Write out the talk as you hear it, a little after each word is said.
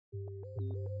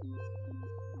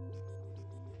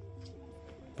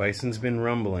Bison's been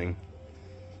rumbling.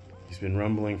 He's been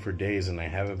rumbling for days and I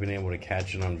haven't been able to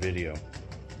catch it on video.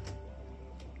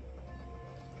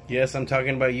 Yes, I'm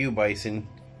talking about you, Bison.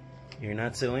 You're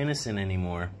not so innocent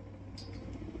anymore.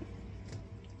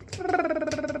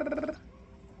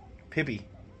 Pippi,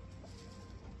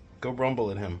 go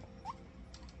rumble at him.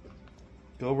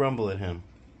 Go rumble at him.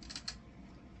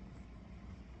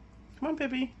 Come on,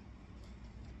 Pippi.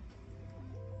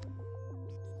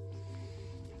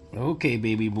 Okay,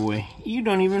 baby boy. You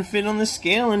don't even fit on the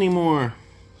scale anymore.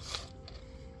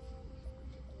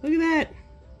 Look at that.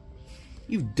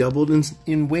 You've doubled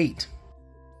in weight.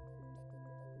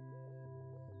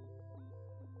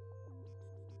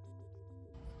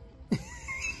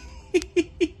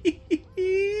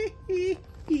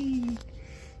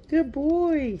 Good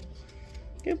boy.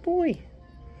 Good boy.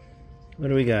 What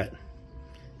do we got?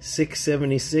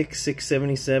 676,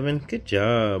 677. Good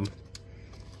job.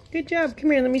 Good job.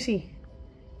 Come here, let me see.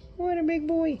 What a big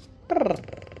boy.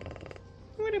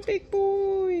 What a big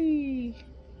boy.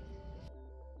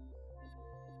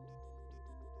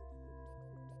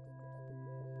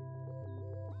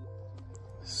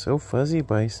 So fuzzy,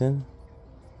 Bison.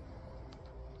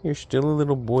 You're still a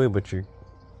little boy, but you're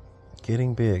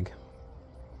getting big.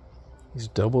 He's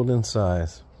doubled in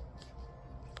size.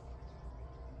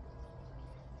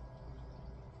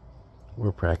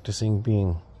 We're practicing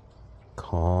being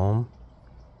calm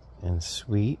and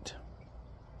sweet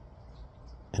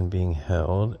and being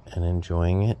held and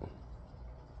enjoying it.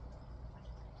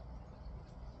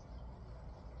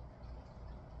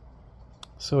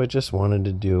 So I just wanted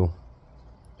to do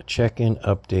a check-in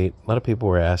update. A lot of people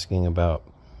were asking about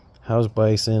how's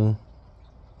Bison?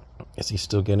 Is he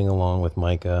still getting along with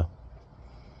Micah?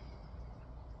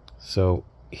 So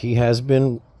he has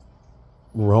been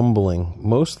rumbling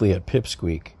mostly at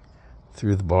Pipsqueak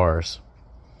through the bars,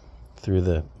 through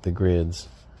the grids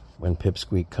when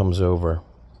Pipsqueak comes over,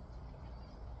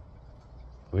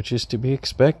 which is to be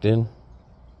expected.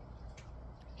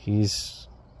 He's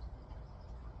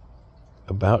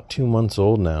about 2 months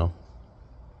old now.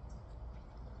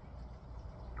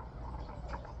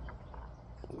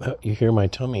 Oh, you hear my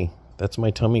tummy. That's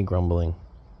my tummy grumbling.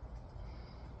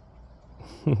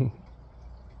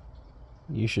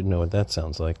 You should know what that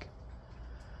sounds like.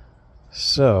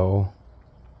 So,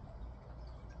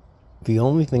 the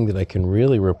only thing that I can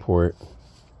really report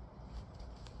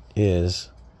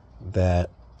is that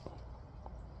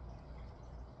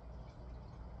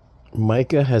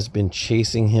Micah has been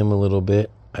chasing him a little bit.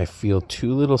 I feel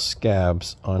 2 little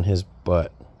scabs on his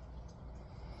butt.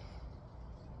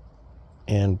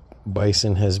 And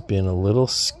Bison has been a little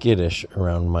skittish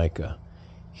around Micah.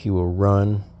 He will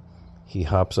run. He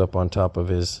hops up on top of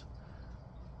his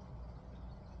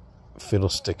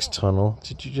Fiddlesticks tunnel.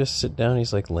 Did you just sit down?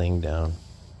 He's like laying down.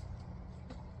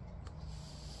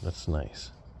 That's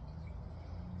nice.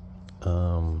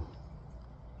 I'm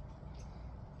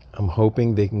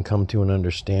hoping they can come to an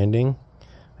understanding.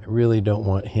 I really don't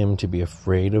want him to be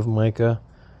afraid of Micah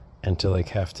and to like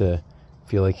have to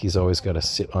feel like he's always got to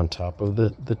sit on top of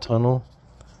the tunnel.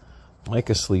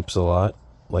 Micah sleeps a lot,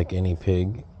 like any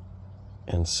pig,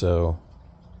 and so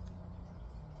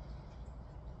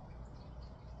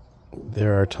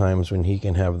there are times when he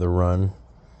can have the run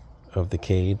of the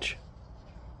cage.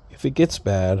 If it gets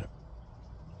bad,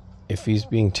 if he's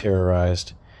being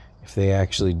terrorized, if they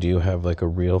actually do have like a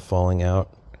real falling out,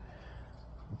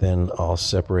 then I'll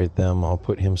separate them. I'll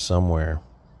put him somewhere.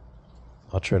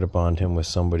 I'll try to bond him with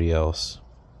somebody else.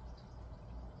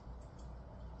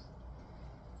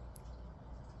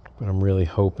 But I'm really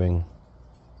hoping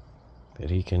that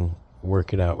he can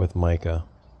work it out with Micah.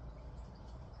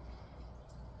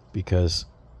 Because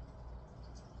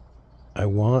I'd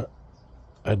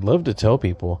love to tell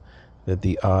people that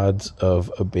the odds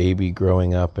of a baby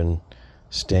growing up and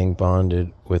staying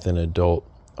bonded with an adult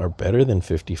are better than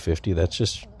 50-50. That's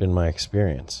just been my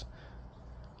experience.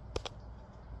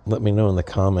 Let me know in the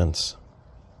comments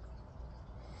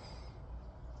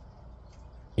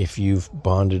if you've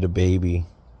bonded a baby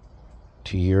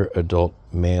to your adult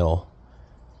male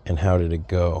and how did it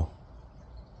go.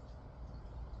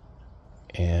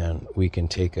 And we can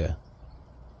take a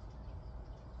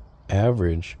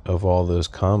average of all those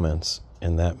comments,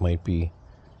 and that might be,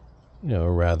 a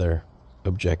rather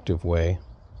objective way.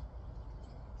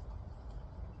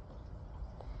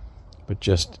 But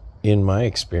just in my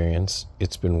experience,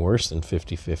 it's been worse than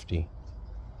 50-50.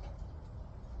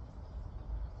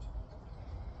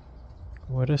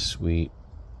 What a sweet,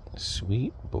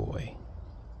 sweet boy.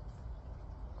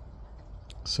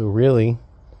 So really,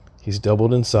 he's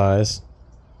doubled in size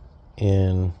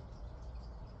in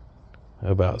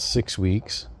about 6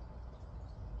 weeks.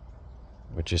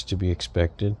 which is to be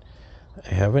expected.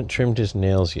 I haven't trimmed his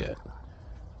nails yet.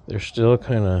 They're still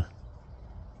kind of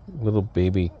little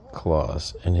baby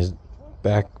claws, and his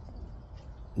back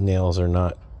nails are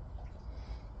not,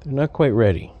 they're not quite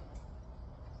ready.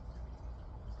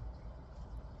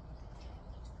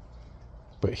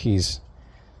 But he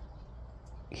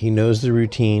knows the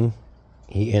routine.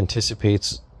 He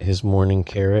anticipates his morning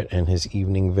carrot and his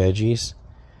evening veggies,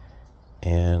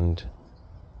 and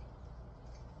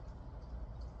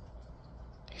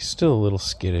he's still a little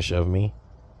skittish of me,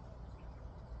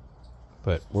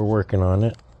 but we're working on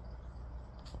it.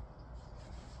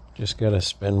 Just gotta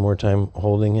spend more time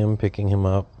holding him, picking him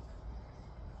up.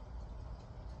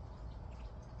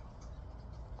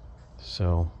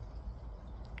 So,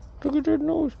 look at that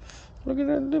nose, look at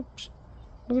that lips,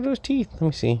 look at those teeth. Let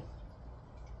me see.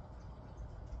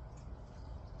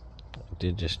 I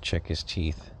did just check his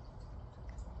teeth.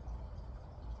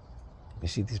 Let me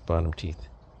see these bottom teeth.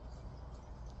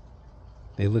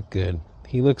 They look good.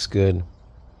 He looks good.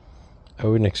 I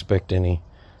wouldn't expect any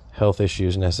health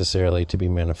issues necessarily to be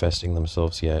manifesting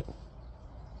themselves yet.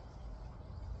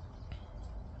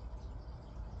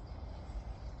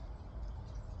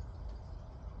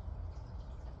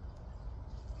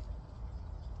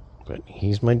 But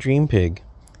he's my dream pig.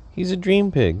 He's a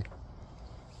dream pig.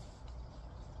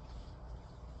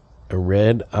 A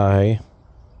red eye,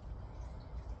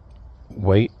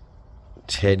 white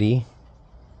teddy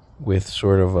with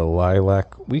sort of a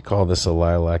lilac. We call this a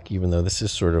lilac, even though this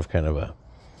is sort of kind of a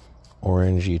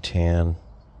orangey tan.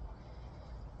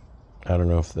 I don't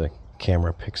know if the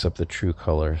camera picks up the true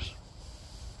colors,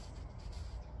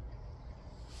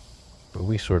 but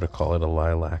we sort of call it a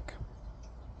lilac.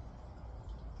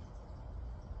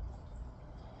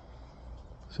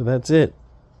 So that's it.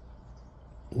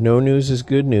 No news is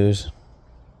good news.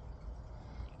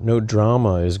 No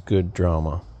drama is good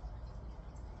drama.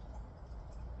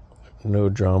 No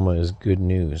drama is good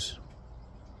news.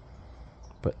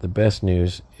 But the best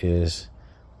news is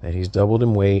that he's doubled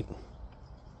in weight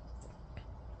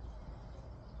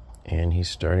and he's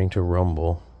starting to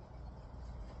rumble,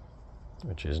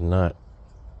 which is not,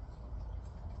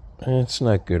 it's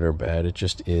not good or bad, it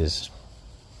just is.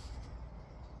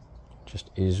 Just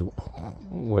is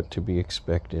what to be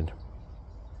expected.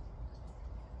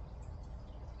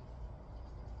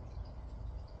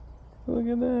 Look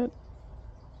at that.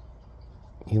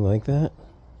 You like that?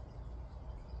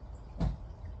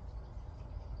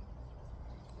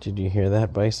 Did you hear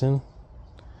that, Bison?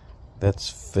 That's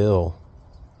Phil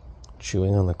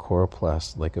chewing on the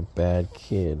coroplast like a bad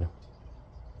kid.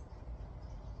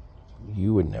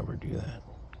 You would never do that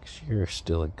because you're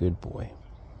still a good boy.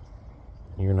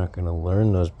 You're not going to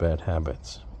learn those bad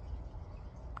habits.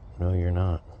 No, you're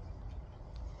not.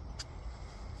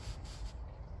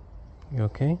 You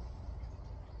okay?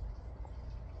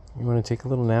 You want to take a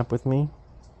little nap with me?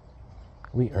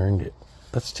 We earned it.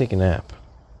 Let's take a nap.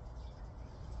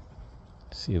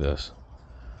 See those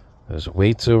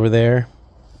weights over there?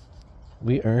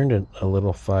 We earned a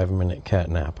little 5-minute cat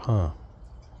nap, huh?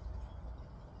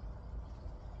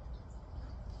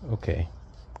 Okay.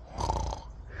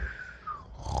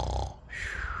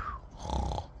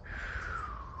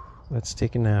 Let's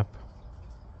take a nap.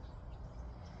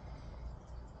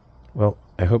 Well,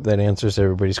 I hope that answers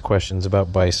everybody's questions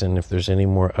about Bison. If there's any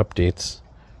more updates,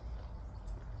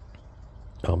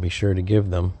 I'll be sure to give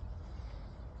them.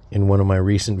 In one of my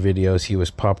recent videos, he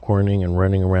was popcorning and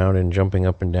running around and jumping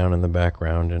up and down in the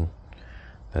background, and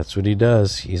that's what he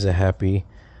does. He's a happy,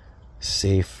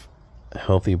 safe,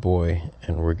 healthy boy,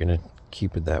 and we're going to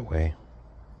keep it that way.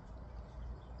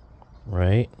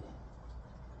 Right?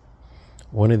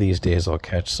 One of these days I'll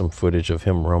catch some footage of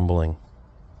him rumbling.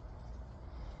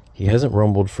 He hasn't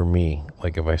rumbled for me.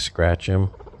 Like if I scratch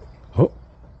him. Oh,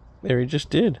 there he just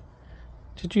did.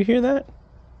 Did you hear that?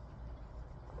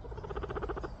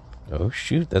 Oh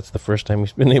shoot, that's the first time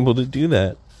he's been able to do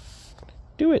that.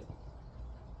 Do it.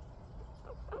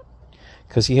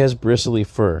 Because he has bristly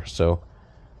fur, so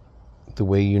the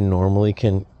way you normally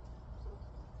can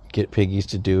get piggies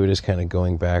to do it is kind of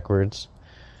going backwards.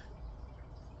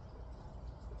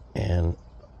 And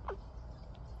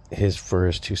his fur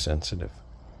is too sensitive.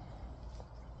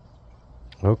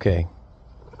 Okay.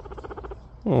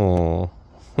 Oh.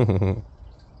 All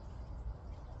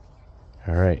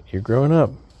right, you're growing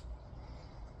up.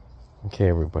 Okay,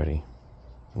 everybody.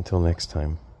 Until next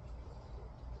time.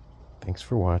 Thanks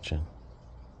for watching.